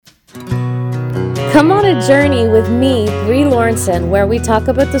Come on a journey with me, Bree Lawrenson, where we talk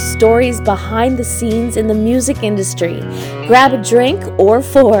about the stories behind the scenes in the music industry. Grab a drink or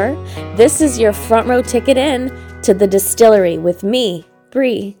four. This is your front row ticket in to the distillery with me,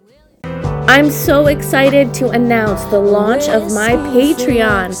 Bree. I'm so excited to announce the launch of my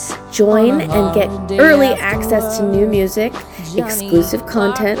Patreon. Join and get early access to new music, exclusive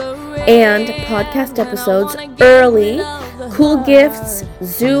content, and podcast episodes early, cool gifts,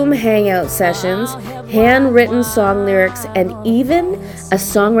 Zoom hangout sessions, handwritten song lyrics, and even a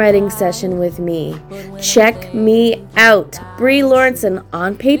songwriting session with me. Check me out, Bree Lawrenson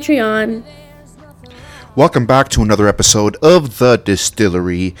on Patreon. Welcome back to another episode of The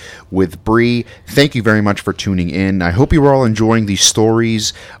Distillery with Bree. Thank you very much for tuning in. I hope you are all enjoying these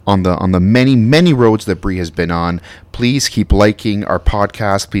stories on the many roads that Bree has been on. Please keep liking our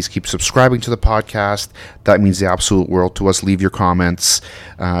podcast. Please keep subscribing to the podcast. That means the absolute world to us. Leave your comments.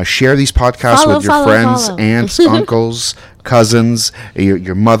 Share these podcasts with your friends, aunts, uncles, cousins,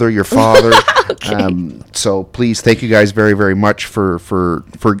 your mother, your father. Okay. So please, thank you guys very, very much for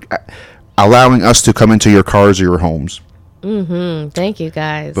allowing us to come into your cars or your homes. Thank you,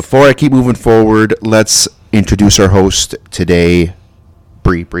 guys. Before I keep moving forward, let's introduce our host today,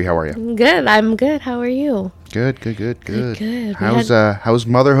 Bree. Bree, how are you? Good. I'm good. How are you? Good. How's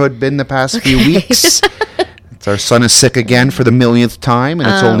motherhood been the past few weeks? Our son is sick again for the millionth time, and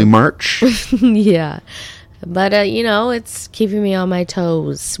it's only March. Yeah. But, it's keeping me on my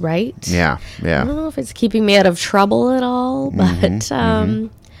toes, right? Yeah. I don't know if it's keeping me out of trouble at all, but... I'm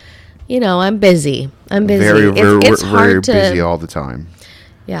busy. It's hard to, busy all the time.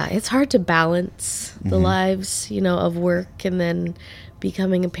 Yeah, it's hard to balance the lives, of work and then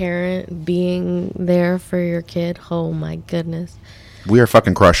becoming a parent, being there for your kid. Oh, my goodness. We are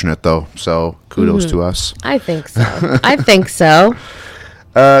fucking crushing it, though, so kudos to us. I think so.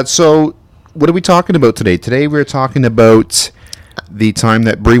 So what are we talking about today? Today we're talking about the time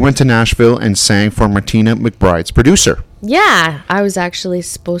that Bree went to Nashville and sang for Martina, McBride's producer. Yeah, I was actually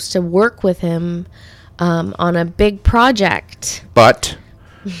supposed to work with him on a big project. But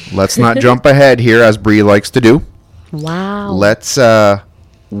let's not jump ahead here, as Bree likes to do. Wow. Let's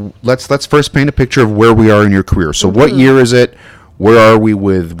first paint a picture of where we are in your career. So what year is it? Where are we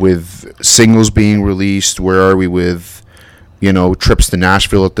with singles being released? Where are we with, trips to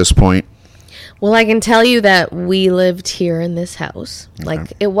Nashville at this point? Well, I can tell you that we lived here in this house. Okay.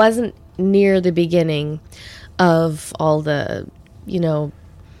 Like, it wasn't near the beginning of all the,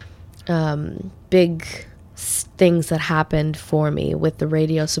 big things that happened for me with the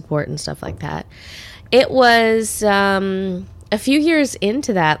radio support and stuff like that. It was a few years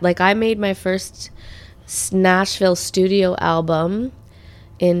into that. Like, I made my first Nashville studio album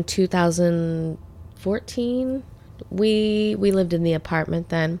in 2014. We lived in the apartment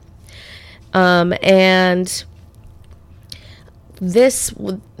then. And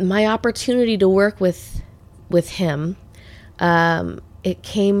my opportunity to work with him, it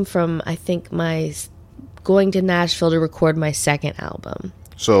came from, I think, my going to Nashville to record my second album.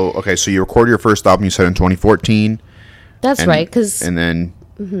 So you recorded your first album, you said, in 2014. That's right, and then...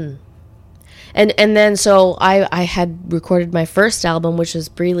 And then so I had recorded my first album, which was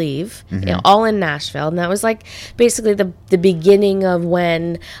Believe, all in Nashville. And that was like basically the beginning of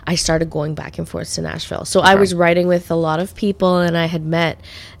when I started going back and forth to Nashville. So I was writing with a lot of people, and I had met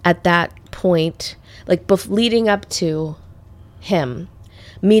at that point, like leading up to him,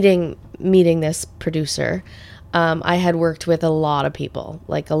 meeting this producer. I had worked with a lot of people,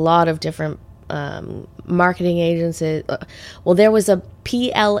 like a lot of different marketing agencies. Well, there was a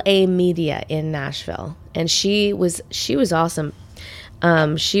PLA Media in Nashville, and she was awesome.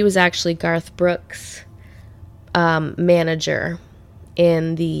 She was actually Garth Brooks' manager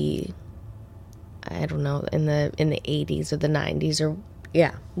in the, I don't know, in the 80s or the 90s, or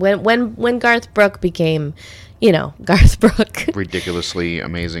when Garth Brooks became, Garth Brooks. Ridiculously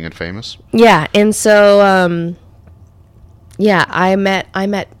amazing and famous. Yeah, and so I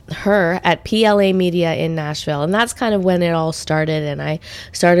met her at PLA Media in Nashville, and that's kind of when it all started. And I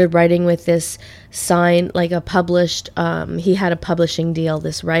started writing with this he had a publishing deal,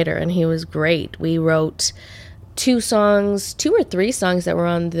 this writer, and he was great. We wrote two or three songs that were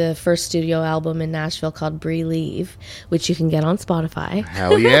on the first studio album in Nashville called Believe, which you can get on Spotify.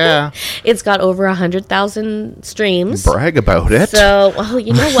 Hell yeah. It's got over 100,000 streams. Brag about it. So, well,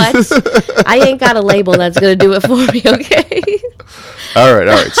 you know what? I ain't got a label that's going to do it for me, okay? All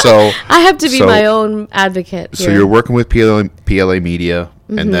right. So I have to be my own advocate here. So you're working with PLA Media.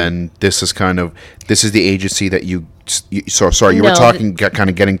 and then this is the agency that you were kind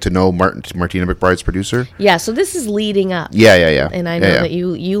of getting to know Martina McBride's producer. Yeah, so this is leading up. Yeah. And I know that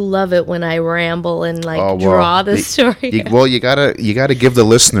you love it when I ramble and draw the story. You gotta give the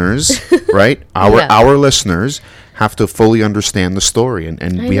listeners, right? Our listeners have to fully understand the story,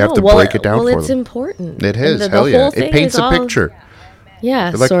 and we have to break it down for them. Well, it's important. It is. Hell yeah. It paints a picture.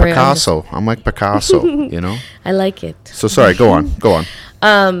 Yeah, You're like Picasso. I'm like Picasso, I like it. So sorry, go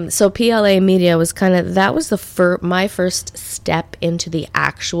on. So PLA Media was that was my first step into the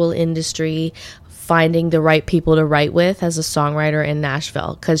actual industry, finding the right people to write with as a songwriter in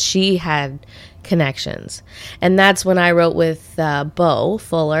Nashville, because she had connections. And that's when I wrote with Bo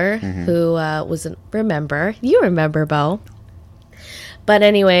Fuller, who you remember Bo. But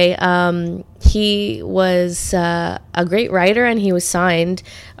anyway, he was a great writer, and he was signed,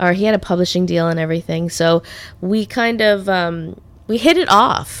 or he had a publishing deal and everything. So we we hit it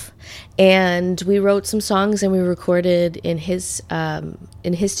off, and we wrote some songs, and we recorded in his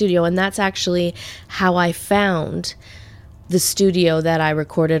studio. And that's actually how I found the studio that I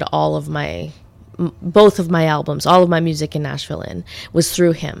recorded both of my albums, all of my music in Nashville was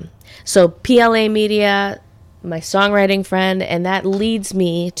through him. So PLA Media, my songwriting friend, and that leads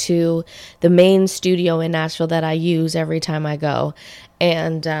me to the main studio in Nashville that I use every time I go.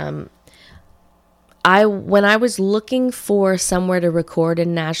 And when I was looking for somewhere to record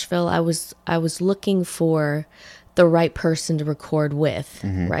in Nashville, I was looking for the right person to record with,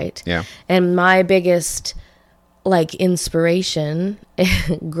 right? Yeah. And my biggest inspiration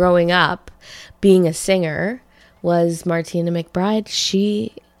growing up, being a singer, was Martina McBride.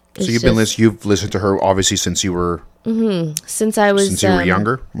 You've listened to her obviously since you were since you were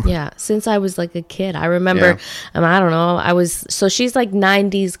younger. Yeah, since I was a kid. I remember. I don't know. So she's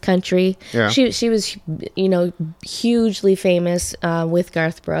 90s country. Yeah. She was hugely famous with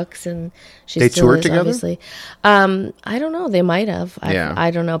Garth Brooks, and they toured together. Obviously. I don't know. They might have.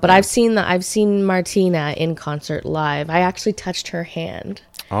 I don't know. But I've seen Martina in concert live. I actually touched her hand.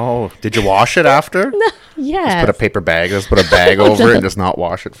 Oh, did you wash it after? No, yeah. Let's put a bag over it and just not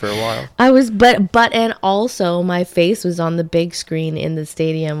wash it for a while. And also my face was on the big screen in the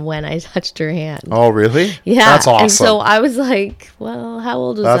stadium when I touched her hand. Oh, really? Yeah. That's awesome. And so I was like, well, how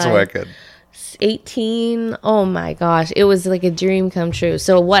old was I? That's wicked. 18. Oh my gosh. It was like a dream come true.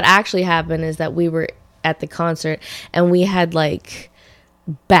 So what actually happened is that we were at the concert, and we had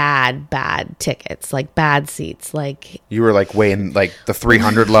bad tickets, bad seats. You were way in the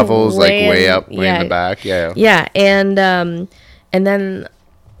 300 levels, way up, way in the back. Yeah. And then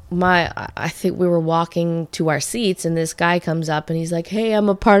I think we were walking to our seats, and this guy comes up, and he's like, "Hey, I'm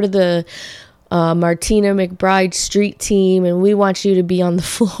a part of the Martina McBride street team, and we want you to be on the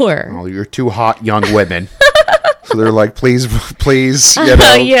floor." Oh, you're two hot young women. So they're like, please, come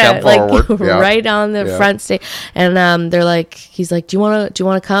forward. Right on the front stage. And he's like, do you want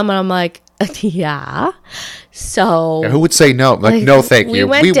to come? And I'm like, yeah. So who would say no? No, thank you.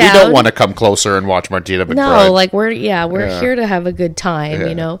 We don't want to come closer and watch Martina McBride. No, we're here to have a good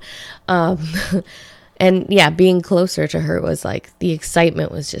time, And being closer to her was the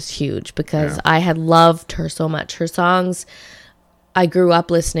excitement was just huge, because I had loved her so much. Her songs I grew up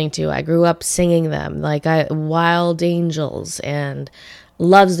listening to. I grew up singing them, Wild Angels and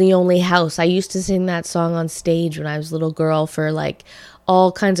Love's the Only House. I used to sing that song on stage when I was a little girl for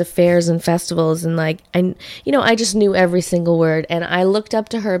all kinds of fairs and festivals, and I just knew every single word, and I looked up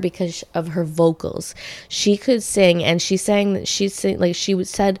to her because of her vocals. She could sing, and she said she's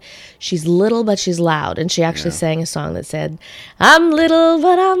little but she's loud, and she actually sang a song that said, "I'm little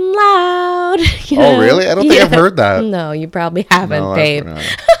but I'm loud." Oh, really? I don't think I've heard that. No, you probably haven't, babe.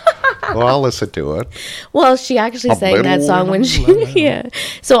 Well, I'll listen to it. Well, she actually sang that song when she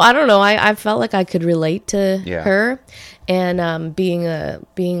So I don't know. I felt like I could relate to her. And being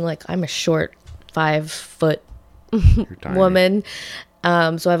I'm a short 5 foot woman,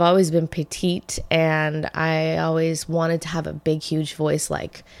 so I've always been petite, and I always wanted to have a big, huge voice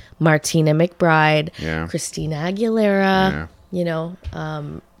like Martina McBride, Christina Aguilera,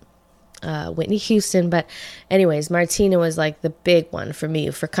 Whitney Houston. But anyways, Martina was the big one for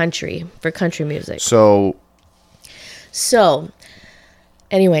me for country music. So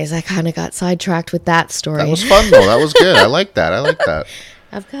anyways, I kind of got sidetracked with that story. That was fun, though. That was good. I like that.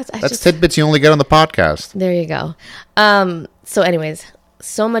 That's tidbits you only get on the podcast. There you go. So anyways,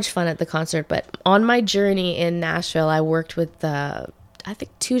 so much fun at the concert. But on my journey in Nashville, I worked with, I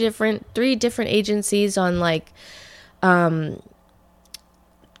think 3 different agencies on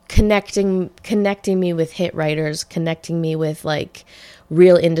connecting me with hit writers, connecting me with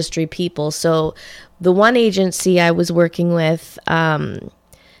real industry people. So the one agency I was working with,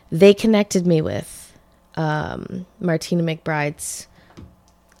 they connected me with Martina McBride's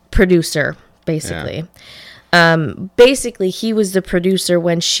producer, basically. Basically, he was the producer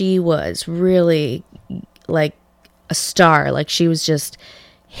when she was really like a star. Like she was just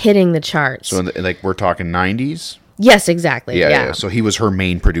hitting the charts. So like we're talking 90s? Yes, exactly. Yeah. So he was her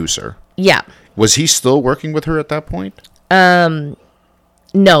main producer. Yeah. Was he still working with her at that point? No.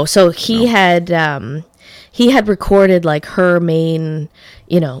 So he had recorded like her main,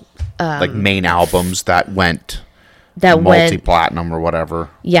 like main albums that went multi-platinum or whatever.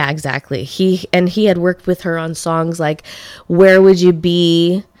 Yeah, exactly. He had worked with her on songs like "Where Would You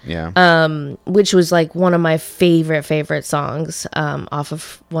Be," which was like one of my favorite songs off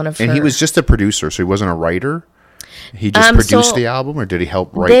of one of her. And he was just a producer, so he wasn't a writer. He just produced the album, or did he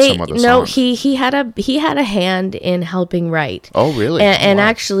help write some of the songs? No, he had a hand in helping write. Oh, really? And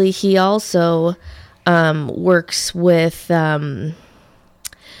actually, he also works with who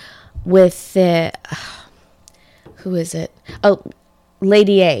is it? Oh,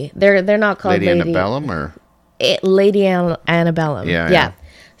 Lady A. They're not called Lady Antebellum or Lady Antebellum. Yeah.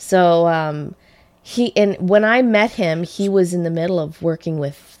 So when I met him, he was in the middle of working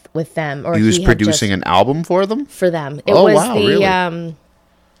with them, or he was producing an album for them. It was really?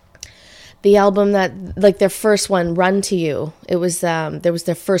 The album that, like, their first one, "Run to You." It was there was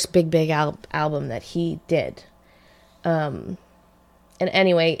their first big album that he did. And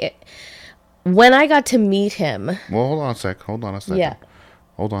anyway, when I got to meet him... Well, hold on a second. Yeah.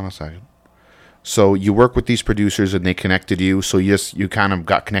 Hold on a second. So you work with these producers and they connected you. So you kind of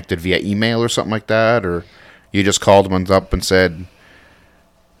got connected via email or something like that? Or you just called them up and said,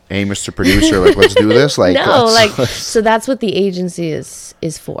 "Hey, Mr. Producer, like, let's do this"? Like, no, so that's what the agency is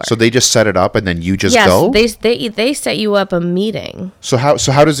for. So they just set it up and then you just go? Yes, they set you up a meeting. So how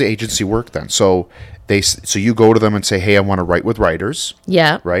does the agency work then? So you go to them and say, "Hey, I want to write with writers."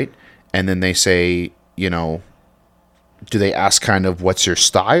 Yeah. Right? And then they say, do they ask kind of what's your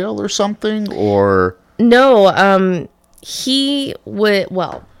style or something, or? No, he would,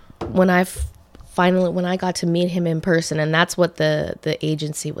 when I got to meet him in person, and that's what the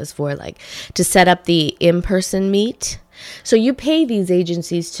agency was for, like to set up the in-person meet. So you pay these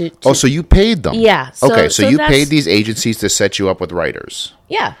agencies to Oh, so you paid them? Yeah. So you paid these agencies to set you up with writers?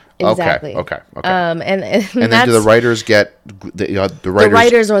 Yeah. Exactly. Okay. And then do the writers get the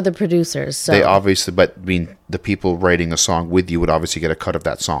writers or the producers? So. They obviously, but I mean, the people writing a song with you would obviously get a cut of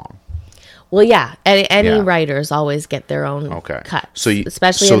that song. Well, yeah. Any writers always get their own cut. So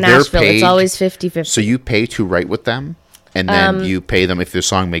especially in Nashville, it's always 50-50. So you pay to write with them, and then you pay them if their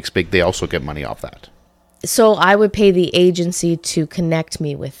song makes big. They also get money off that. So I would pay the agency to connect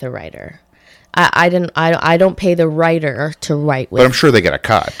me with the writer. I don't pay the writer to write with. But I'm sure they get a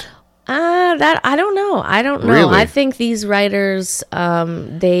cut. That I don't know. Really? I think these writers,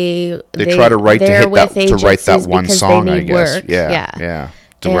 they try to write that one song. I guess. Work. Yeah.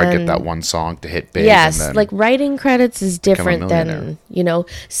 To get that one song to hit big. Yes, and then like writing credits is different than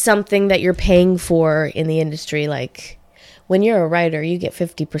something that you're paying for in the industry. Like when you're a writer, you get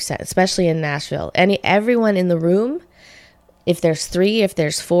 50%, especially in Nashville. Everyone in the room. If there's 3, if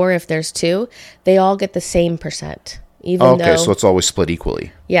there's 4, if there's 2, they all get the same percent. So it's always split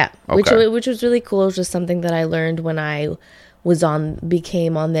equally. Yeah, okay. which was really cool. It was just something that I learned when I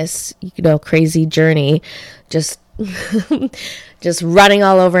became on this crazy journey, just running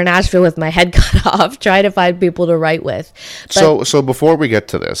all over Nashville with my head cut off, trying to find people to write with. But, so before we get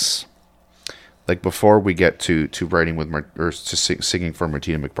to this, like before we get to writing with to singing for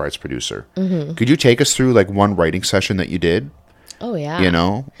Martina McBride's producer, could you take us through like one writing session that you did? Oh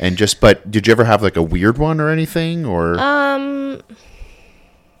yeah. But did you ever have like a weird one or anything, or?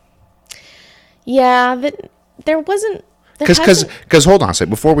 Yeah, there wasn't. Because hold on a second,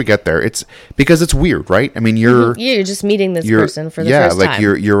 before we get there, it's because it's weird, right? I mean, you're just meeting this person for the first time. Yeah,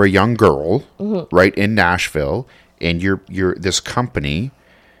 like you're a young girl, right, in Nashville, and you're this company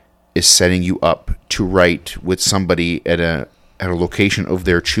is setting you up to write with somebody at a location of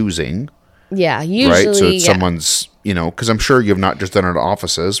their choosing. Yeah, usually. Right, so it's someone's, because I'm sure you've not just done it at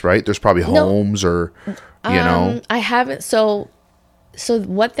offices, right? There's probably homes or, I haven't. So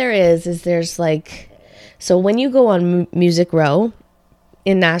what there is there's like, so when you go on Music Row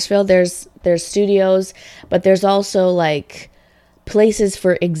in Nashville, there's studios, but there's also like places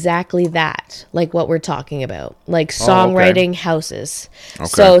for exactly that, like what we're talking about, like songwriting houses. Okay.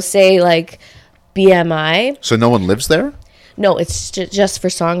 So say like BMI. So no one lives there? No, it's just for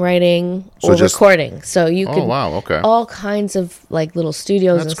songwriting or recording. So you can all kinds of like little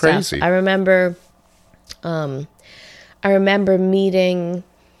studios and stuff. That's crazy. I remember meeting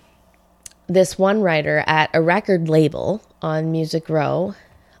this one writer at a record label on Music Row.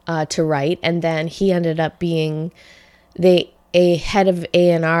 to write, and then he ended up being a head of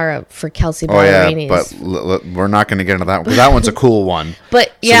A&R for Kelsey Ballerini. But we're not going to get into that one, because that one's a cool one.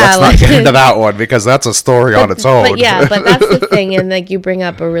 But let's not get into that one, because that's a story on its own. But that's the thing, and like you bring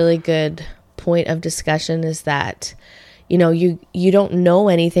up a really good point of discussion, is that you don't know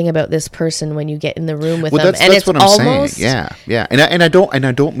anything about this person when you get in the room with them, and that's what I'm saying. Yeah. And I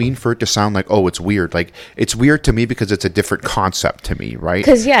don't mean for it to sound like, oh, it's weird. Like, it's weird to me because it's a different concept to me, right?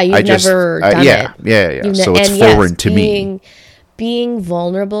 Because you've never done it. Yeah. So it's foreign to me. Being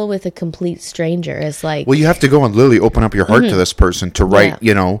vulnerable with a complete stranger is like, well, you have to go and literally open up your heart to this person to write,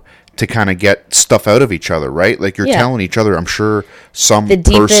 to kind of get stuff out of each other, right? Like, you're telling each other, I'm sure, some the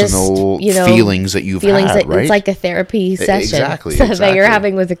deepest, personal feelings that you've had, right? It's like a therapy session exactly. that you're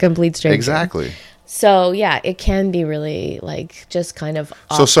having with a complete stranger. Exactly. So, yeah, it can be really, like, just kind of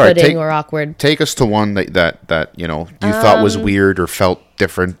off-putting or awkward. Take us to one that you thought was weird or felt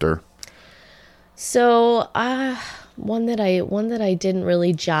different, or... So, one that I didn't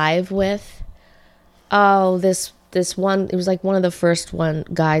really jive with. Oh, this one, it was like one of the first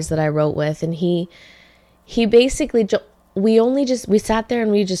guys that I wrote with, and he basically we sat there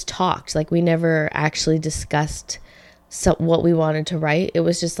and we just talked. Like, we never actually discussed what we wanted to write. It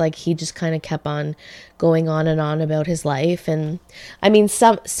was just like he just kind of kept on going on and on about his life. And I mean,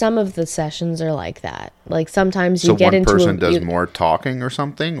 some of the sessions are like that. Like, sometimes you get into one person does more talking or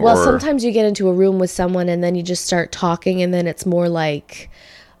something. Well, sometimes you get into a room with someone and then you just start talking, and then it's more like,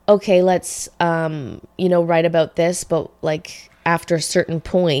 okay, let's write about this, but like after a certain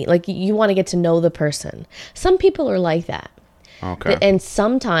point, like you want to get to know the person. Some people are like that. Okay. And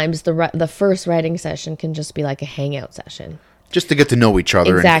sometimes the first writing session can just be like a hangout session. Just to get to know each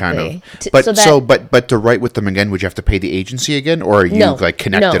other. Exactly. And kind of. But to write with them again, would you have to pay the agency again, or are you connected at that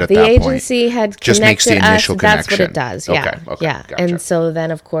point? No, the agency had connected just makes the initial us. connection. That's what it does. Yeah. Okay. Yeah. Gotcha. And so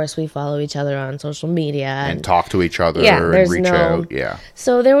then, of course, we follow each other on social media and talk to each other and reach out. Yeah.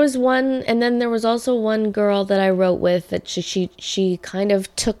 So there was one, and then there was also one girl that I wrote with that she kind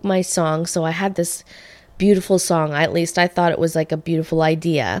of took my song. So I had this beautiful song. At least I thought it was like a beautiful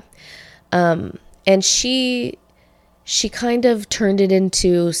idea, and she kind of turned it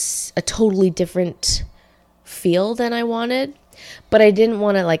into a totally different feel than I wanted, but I didn't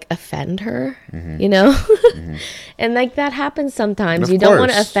want to like offend her, Mm-hmm. And like that happens sometimes. You don't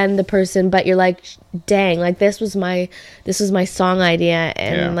want to offend the person, but you're like, dang, like this was my song idea,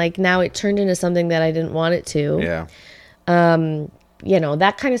 and like now it turned into something that I didn't want it to. Yeah.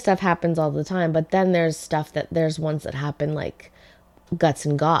 That kind of stuff happens all the time. But then there's ones that happen, like Guts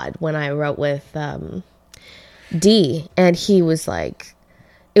and God, when I wrote with D, and he was like,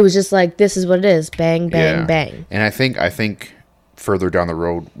 it was just like, this is what it is, bang, bang, bang. And I think further down the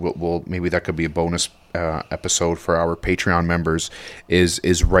road, we'll maybe that could be a bonus episode for our Patreon members.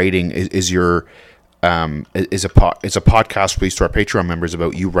 Is writing is your is a podcast released to our Patreon members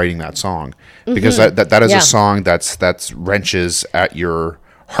about you writing that song, because that is a song that's wrenches at your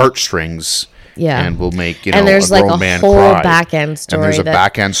heartstrings. Yeah, and will make and there's a like grown a man whole cry. back end story. And there's a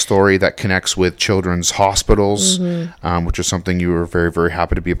back end story that connects with children's hospitals, which is something you were very, very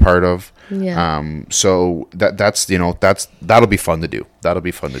happy to be a part of. Yeah. So that'll be fun to do. That'll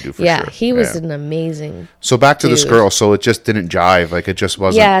be fun to do for sure. Yeah, he was an amazing. So back to this girl. So it just didn't jive. Like, it just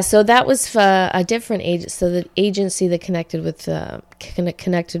wasn't. Yeah. So that was a different agent. So the agency that connected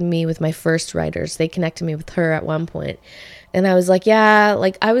me with my first writers, they connected me with her at one point. And I was like, yeah,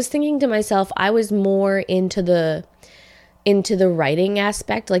 like I was thinking to myself, I was more into the writing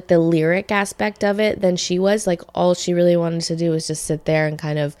aspect, like the lyric aspect of it, than she was. Like, all she really wanted to do was just sit there and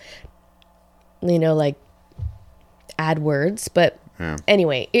kind of, like add words. But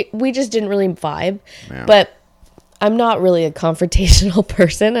anyway, we just didn't really vibe. Yeah. But I'm not really a confrontational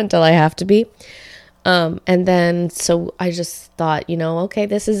person until I have to be. And then, so I just thought, okay,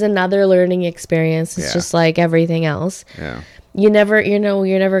 this is another learning experience. It's just like everything else. Yeah. You're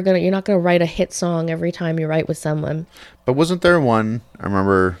not gonna write a hit song every time you write with someone. But wasn't there one, I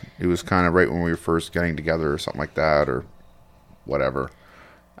remember it was kind of right when we were first getting together or something like that, or whatever.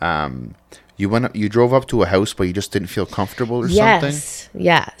 You drove up to a house, but you just didn't feel comfortable or something?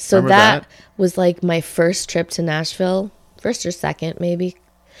 Yeah. So that was like my first trip to Nashville, first or second maybe.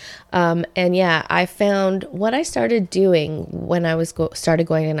 And yeah, I found what I started doing when I was started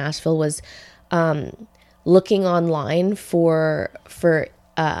going to Nashville was looking online for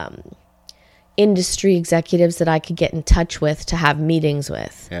industry executives that I could get in touch with to have meetings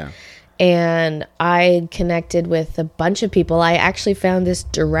with. Yeah. And I connected with a bunch of people. I actually found this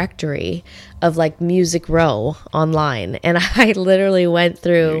directory of like Music Row online, and I literally went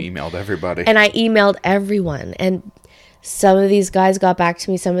through. You emailed everybody. And I emailed everyone, and some of these guys got back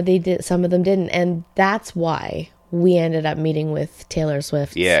to me, some of them didn't, and that's why we ended up meeting with Taylor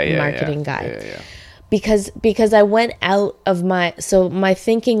Swift's marketing guy. Because I went out of my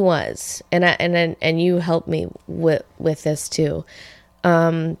thinking was, and you helped me with this too,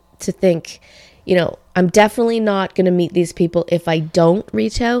 to think, you know, I'm definitely not going to meet these people if I don't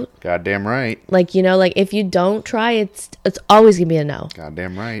reach out. Goddamn right. Like, you know, like if you don't try, it's always going to be a no.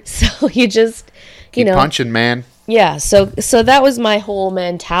 Goddamn right. So you just, keep punching, man. Yeah. So that was my whole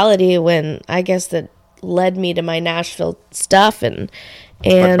mentality when I guess that led me to my Nashville stuff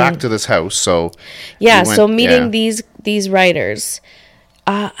but back to this house. So meeting these writers,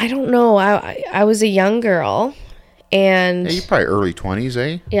 I don't know. I was a young girl, and you're probably early 20s,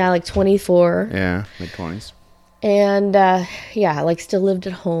 eh? Yeah, like 24. Yeah, mid 20s. And like still lived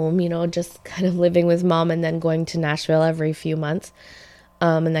at home, you know, just kind of living with mom and then going to Nashville every few months,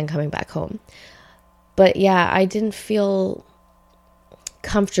 and then coming back home. But yeah, I didn't feel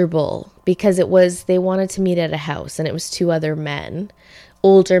comfortable because they wanted to meet at a house, and it was 2 other men,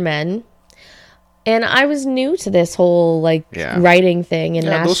 older men, and I was new to this whole writing thing in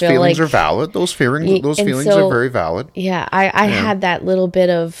Nashville. Those feelings are valid. Those feelings are very valid. Yeah, I had that little bit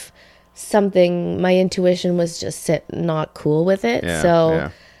of something. My intuition was just not cool with it, so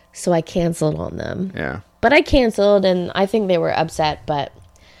I canceled on them. Yeah, but I canceled, and I think they were upset, but.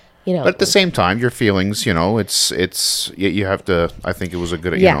 You know, but at the same time, your feelings, you know, it's you have to. I think it was a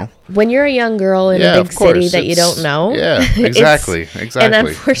good, you know, when you're a young girl in a big city that you don't know. Yeah, exactly. And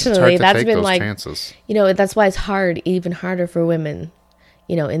unfortunately, that's been like, chances. You know, that's why it's even harder for women,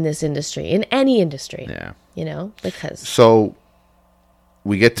 you know, in this industry, in any industry. Yeah, you know, because so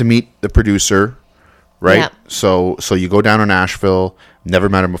we get to meet the producer, right? Yeah. So you go down to Nashville. Never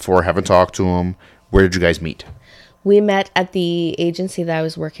met him before. Haven't talked to him. Where did you guys meet? We met at the agency that I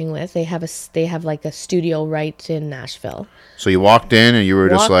was working with. They have like a studio right in Nashville. So you walked in and you were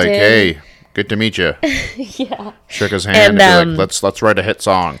just like, "Hey, good to meet you." Yeah. Shook his hand and be like, "Let's write a hit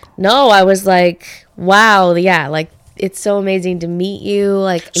song." No, I was like, "Wow, yeah, like it's so amazing to meet you."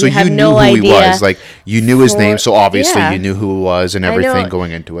 Like, so you have knew no who idea. He was. Like, you knew his name, so obviously you knew who he was and everything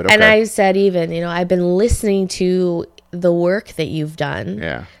going into it. Okay. And I said, even, you know, I've been listening to the work that you've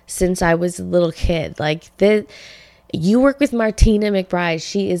done since I was a little kid. Like you work with Martina McBride.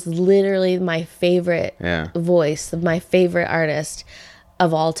 She is literally my favorite voice, my favorite artist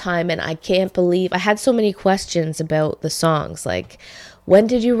of all time. And I can't believe I had so many questions about the songs. Like, when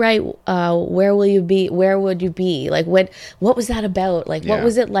did you write? Where will you be? Where would you be? Like, what was that about? Like, what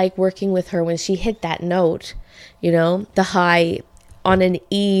was it like working with her when she hit that note? You know, the high on an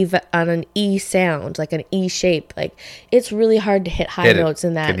E sound, like an E shape. Like, it's really hard to hit high notes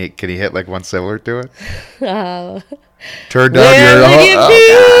in that. Can he hit like one similar to it? Turn down your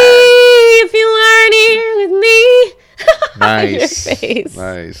if you weren't here with me. Nice. Your face.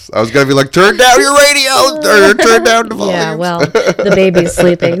 Nice. I was gonna be like, turn down your radio or turn down the volume. Yeah, well, the baby's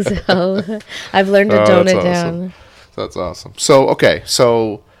sleeping, so I've learned to tone it down. That's awesome.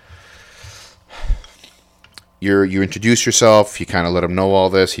 So you introduce yourself, you kind of let him know all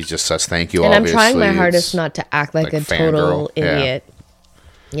this. He just says thank you, and obviously. I'm trying my hardest not to act like a total idiot.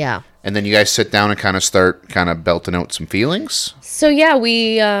 Yeah. And then you guys sit down and kind of start belting out some feelings. So yeah,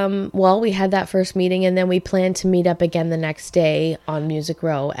 we had that first meeting, and then we planned to meet up again the next day on Music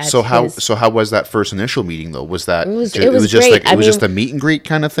Row. So how was that first initial meeting though? Was that it was just great. Like just a meet and greet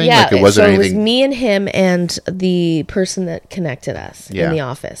kind of thing? Yeah, like it wasn't anything. It was me and him and the person that connected us in the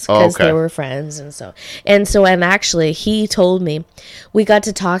office, because they were friends, and actually he told me, we got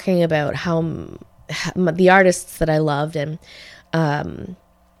to talking about how the artists that I loved, and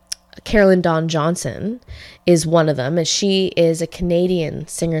Carolyn Dawn Johnson is one of them, and she is a Canadian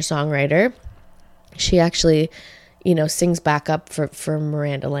singer-songwriter. She actually, you know, sings backup for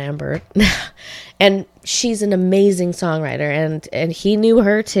Miranda Lambert. And she's an amazing songwriter, and he knew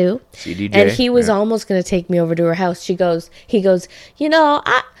her too. CDJ, and he was almost going to take me over to her house. He goes, you know,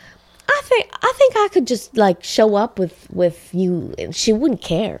 I think I could just like show up with you, and she wouldn't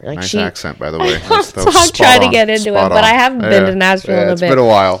care. Like, nice accent, by the way. I'm trying to get into it, but I haven't been to Nashville in a bit. It's been a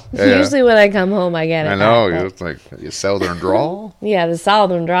while. Yeah. Usually when I come home, I get it. I know. It's like your southern drawl. Yeah, the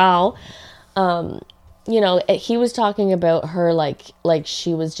southern drawl. You know, he was talking about her like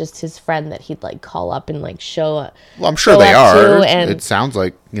she was just his friend that he'd like call up and like show up. Well, I'm sure they are. It sounds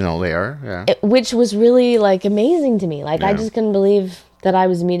like, you know, they are. Yeah. Which was really like amazing to me. Like, I just couldn't believe that I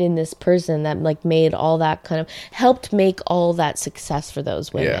was meeting this person that like made all that helped make all that success for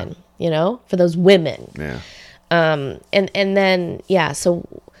those women, you know, for those women. Yeah. And then, so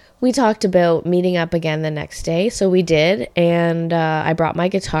we talked about meeting up again the next day. So we did. And, I brought my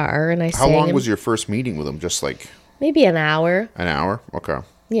guitar and I sang. How long was your first meeting with him? Just like maybe an hour. An hour? Okay.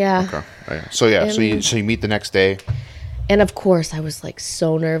 Yeah. Okay. Oh, yeah. So yeah, so you meet the next day. And of course, I was like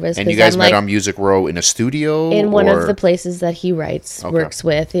so nervous. And you guys met on Music Row in a studio? In one of the places that he works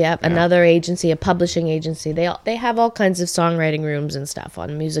with. Yep. Yeah. Another agency, a publishing agency. They have all kinds of songwriting rooms and stuff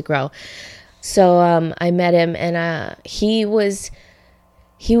on Music Row. So I met him, and he was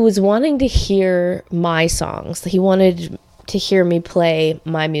wanting to hear my songs. He wanted to hear me play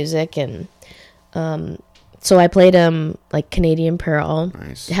my music, and so I played him like Canadian Pearl,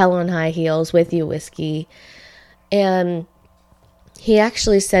 nice. Hell on High Heels, With You Whiskey. And he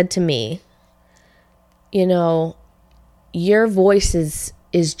actually said to me, you know, your voice is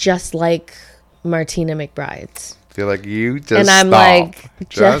just like Martina McBride's. I feel like you just and I'm stop. like,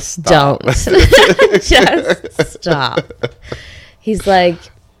 just don't. Just stop. He's like,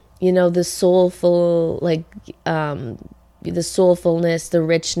 you know, the soulful, like, the soulfulness, the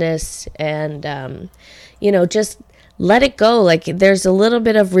richness, and, you know, just let it go. Like, there's a little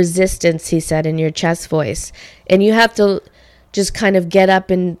bit of resistance, he said, in your chest voice. And you have to just kind of get up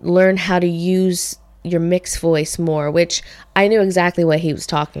and learn how to use your mixed voice more, which I knew exactly what he was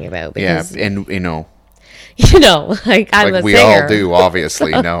talking about. Because, yeah, and, you know, like I'm like a we singer. all do,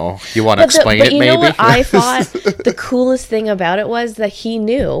 obviously. No, you want to explain but it, you maybe? know what I thought the coolest thing about it was that he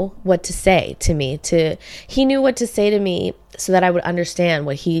knew what to say to me. He knew what to say to me so that I would understand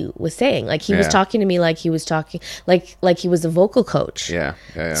what he was saying. Like he was talking to me like he was talking like he was a vocal coach. Yeah.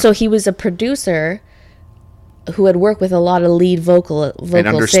 So he was a producer who had worked with a lot of lead vocal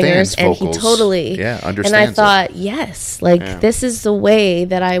singers, and he totally understands. And I thought, yes, like this is the way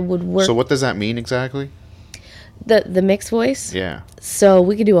that I would work. So what does that mean exactly? The mixed voice? Yeah. So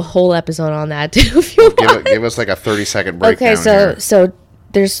we could do a whole episode on that too if you want. Give us like a 30-second breakdown. Okay, so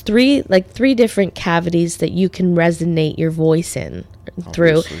there's three different cavities that you can resonate your voice in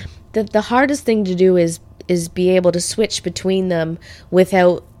through. The hardest thing to do is be able to switch between them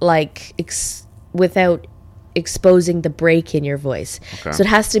without exposing the break in your voice. Okay. So it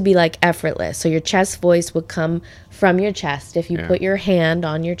has to be like effortless. So your chest voice would come from your chest. If you put your hand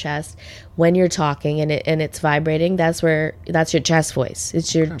on your chest when you're talking and it's vibrating, that's your chest voice.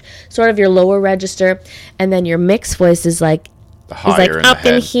 It's your sort of your lower register, and then your mixed voice is like up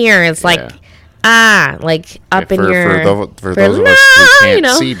in here. It's like like up in your for those of us who can't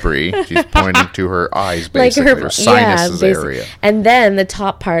see Bree, she's pointing to her eyes, basically, like her sinuses area. And then the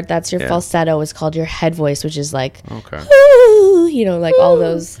top part, that's your falsetto, is called your head voice, which is like you know, like all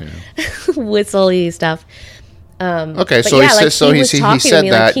those whistly stuff. Okay, so he said that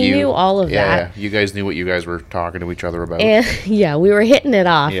like he knew all of that. You guys knew what you guys were talking to each other about. And we were hitting it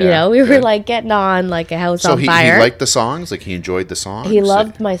off. You know, we were like getting on like a house on fire. So he liked the songs, like he enjoyed the songs. He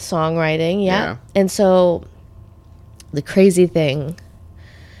loved my songwriting. Yeah. And so the crazy thing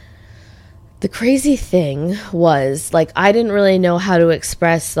was like I didn't really know how to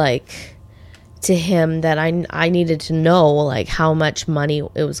express like to him that I needed to know like how much money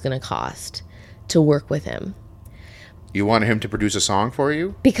it was going to cost to work with him. You wanted him to produce a song for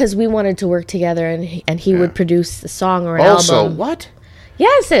you? Because we wanted to work together, and he would produce the song or album. Also, what?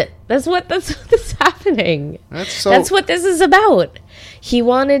 Yes, that's what's happening. That's what this is about. He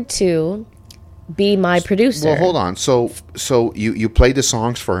wanted to be my producer. Well, hold on. So you played the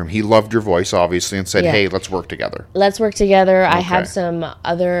songs for him. He loved your voice, obviously, and said, "Hey, let's work together." Let's work together. Okay. I have some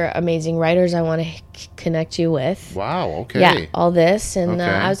other amazing writers I want to connect you with. Wow. Okay. Yeah, all this, and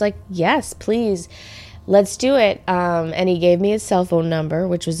I was like, "Yes, please." Let's do it. And he gave me his cell phone number,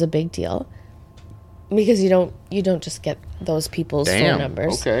 which was a big deal because you don't just get those people's phone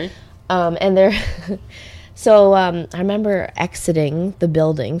numbers. Okay. And they're so I remember exiting the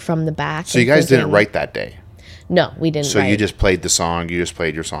building from the back. So you guys didn't write that day? No, we didn't. So you just played the song. You just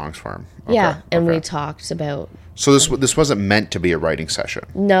played your songs for him. Okay. Yeah, and we talked about. So this wasn't meant to be a writing session.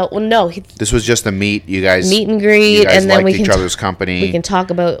 No, no. This was just a meet. You guys meet and greet, you guys and then we can each other's company. We can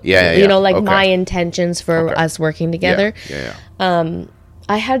talk about you know, like my intentions for us working together. Yeah.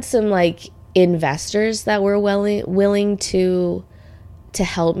 I had some like investors that were willing to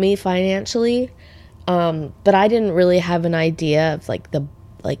help me financially, but I didn't really have an idea of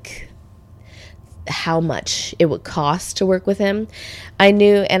like how much it would cost to work with him. I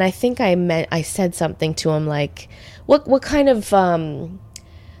knew, and I think I said something to him like, what kind of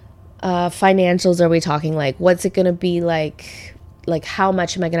financials are we talking? Like, what's it going to be like how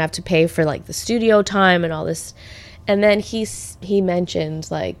much am I going to have to pay for like the studio time and all this? And then he mentioned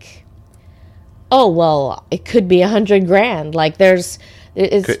like, oh, well, it could be $100,000. Like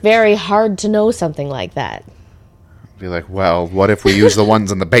it's very hard to know something like that. Be like, well, what if we use the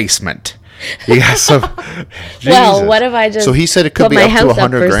ones in the basement? You got some. Well, what if I just So he said it could put be my up to house up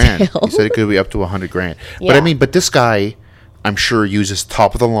 100 for grand. sale? He said it could be up to 100 grand. But Yeah. I mean, but this guy, I'm sure uses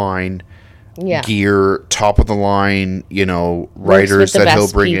top of the line Yeah. gear, top of the line, you know, Works with writers the that he'll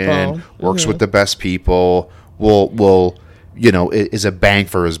best bring people. in, works with the best people, will you know, is a bang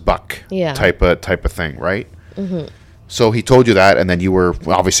for his buck Yeah. type of thing, right? So he told you that, and then you were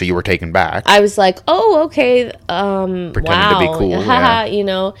obviously you were taken back. I was like, oh, okay. Pretending Wow. to be cool, Haha, yeah. you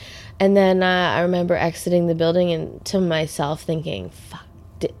know. And then I remember exiting the building and to myself thinking, fuck,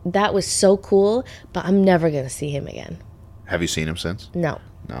 that was so cool, but I'm never going to see him again. Have you seen him since? No.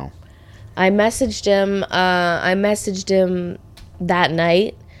 No. I messaged him that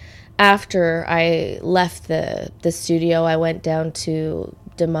night after I left the studio. I went down to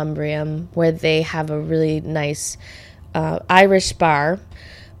Demumbrium, where they have a really nice Irish bar,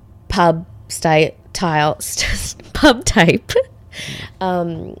 pub type.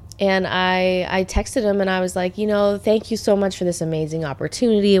 And I texted him and I was like, you know, thank you so much for this amazing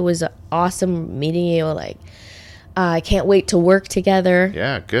opportunity. It was awesome meeting you. Like, I can't wait to work together.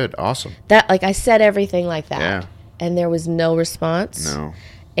 Yeah, good. Awesome. That, like, I said everything like that. Yeah. And there was no response. No.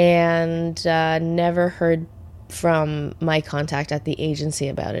 And never heard from my contact at the agency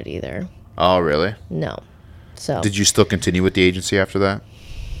about it either. Oh, really? No. So. Did you still continue with the agency after that?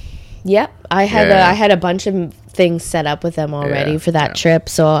 Yep. I had Yeah. I had a bunch of things set up with them already Yeah, for that yeah. trip.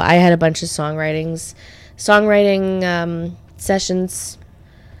 So I had a bunch of songwriting sessions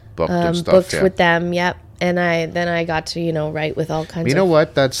Booked and stuff. booked Yeah. with them. Yep. And I got to, you know, write with all kinds You of. know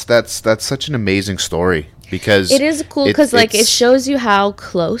what? That's such an amazing story because It is cool because like it it's- shows you how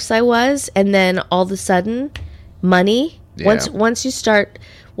close I was, and then all of a sudden, money. Yeah. Once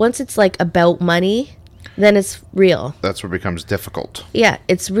it's like about money, then it's real. that's where it becomes difficult. Yeah,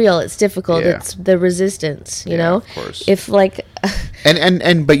 it's real. It's difficult. Yeah. It's the resistance. You Yeah, know, of course. If like.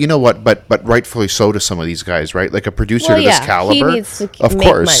 And but you know what? But rightfully so to some of these guys, right? Like a producer Well, to this yeah, caliber, he needs to of make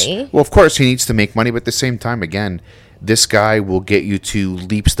course. money. Well, of course he needs to make money, but at the same time, again, this guy will get you to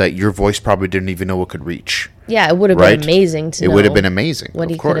leaps that your voice probably didn't even know it could reach. Yeah, it would have Right? been amazing to It know would have been amazing. what of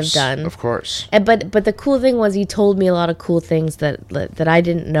he could have course, done. Of course. And, but the cool thing was he told me a lot of cool things that I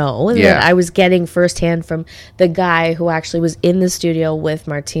didn't know, and Yeah. that I was getting firsthand from the guy who actually was in the studio with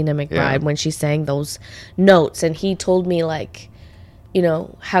Martina McBride Yeah. when she sang those notes, and he told me like, you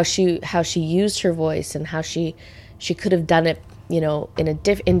know, how she used her voice and how she could have done it, you know,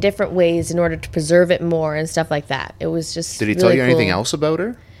 in different ways in order to preserve it more and stuff like that. It was just Did he really tell you anything cool. else about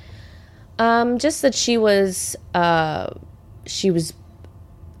her? Just that she was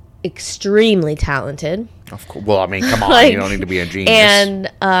extremely talented Of course. Well, I mean, come on, Like, you don't need to be a genius.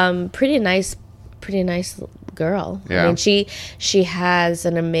 and pretty nice girl. Yeah. I mean, she has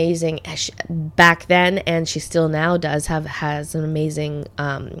an amazing back then, and she still now has an amazing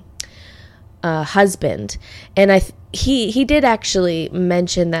husband. And he did actually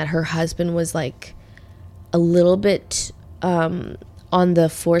mention that her husband was like a little bit on the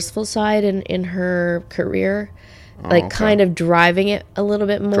forceful side in her career, like okay. kind of driving it a little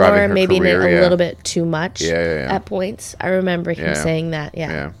bit more, Driving her maybe career, a yeah. little bit too much Yeah. at points. I remember him Yeah. saying that. Yeah.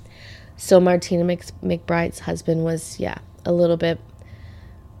 Yeah. So Martina McBride's husband was, a little bit,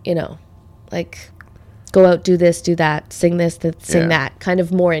 you know, like go out, do this, do that, sing this, sing Yeah. that, kind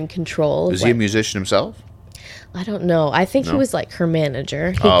of more in control. of Is he a what- musician himself? I don't know. I think he was like her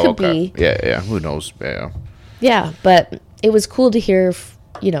manager. He could be. Yeah. Who knows? Yeah. Yeah, but it was cool to hear,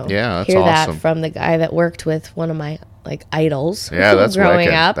 Yeah, that's hear awesome. that from the guy that worked with one of my like idols. Yeah, that's growing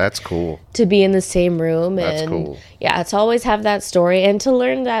wicked. up. That's cool. To be in the same room That's and cool. yeah, to always have that story and to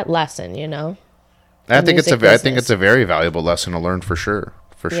learn that lesson, you know. I think music I think business. it's a very valuable lesson to learn for sure.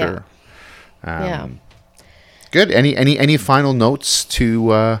 Yeah. Sure. Yeah. Good. Any final notes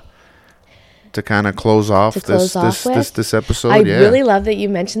to kind of close off this episode? I Yeah. really love that you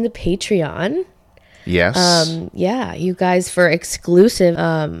mentioned the Patreon. Yes. Yeah, you guys for exclusive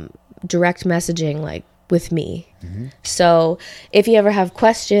direct messaging like with me. Mm-hmm. So if you ever have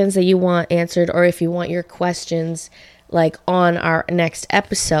questions that you want answered, or if you want your questions like on our next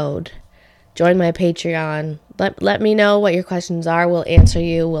episode, join my Patreon. Let me know what your questions are. We'll answer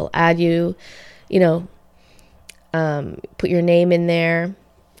you. We'll add you. You know, put your name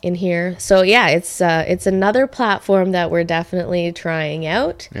in here. So yeah, it's another platform that we're definitely trying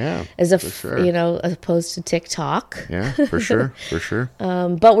out. Yeah. As for sure. as opposed to TikTok. Yeah, for sure. For sure.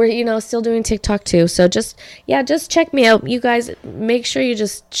 But we're still doing TikTok too. So just check me out. You guys make sure you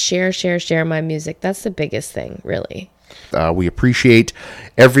just share my music. That's the biggest thing, really. We appreciate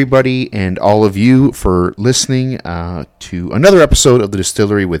everybody and all of you for listening to another episode of The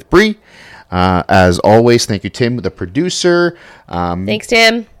Distillery with Bree. As always, thank you, Tim, the producer. Thanks,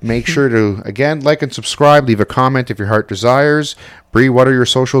 Tim. Make sure to, again, like and subscribe. Leave a comment if your heart desires. Bree, what are your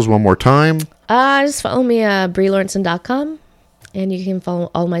socials one more time? Just follow me at BrieLawrenson.com, and you can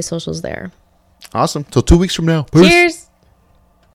follow all my socials there. Awesome. Till 2 weeks from now. Peace. Cheers.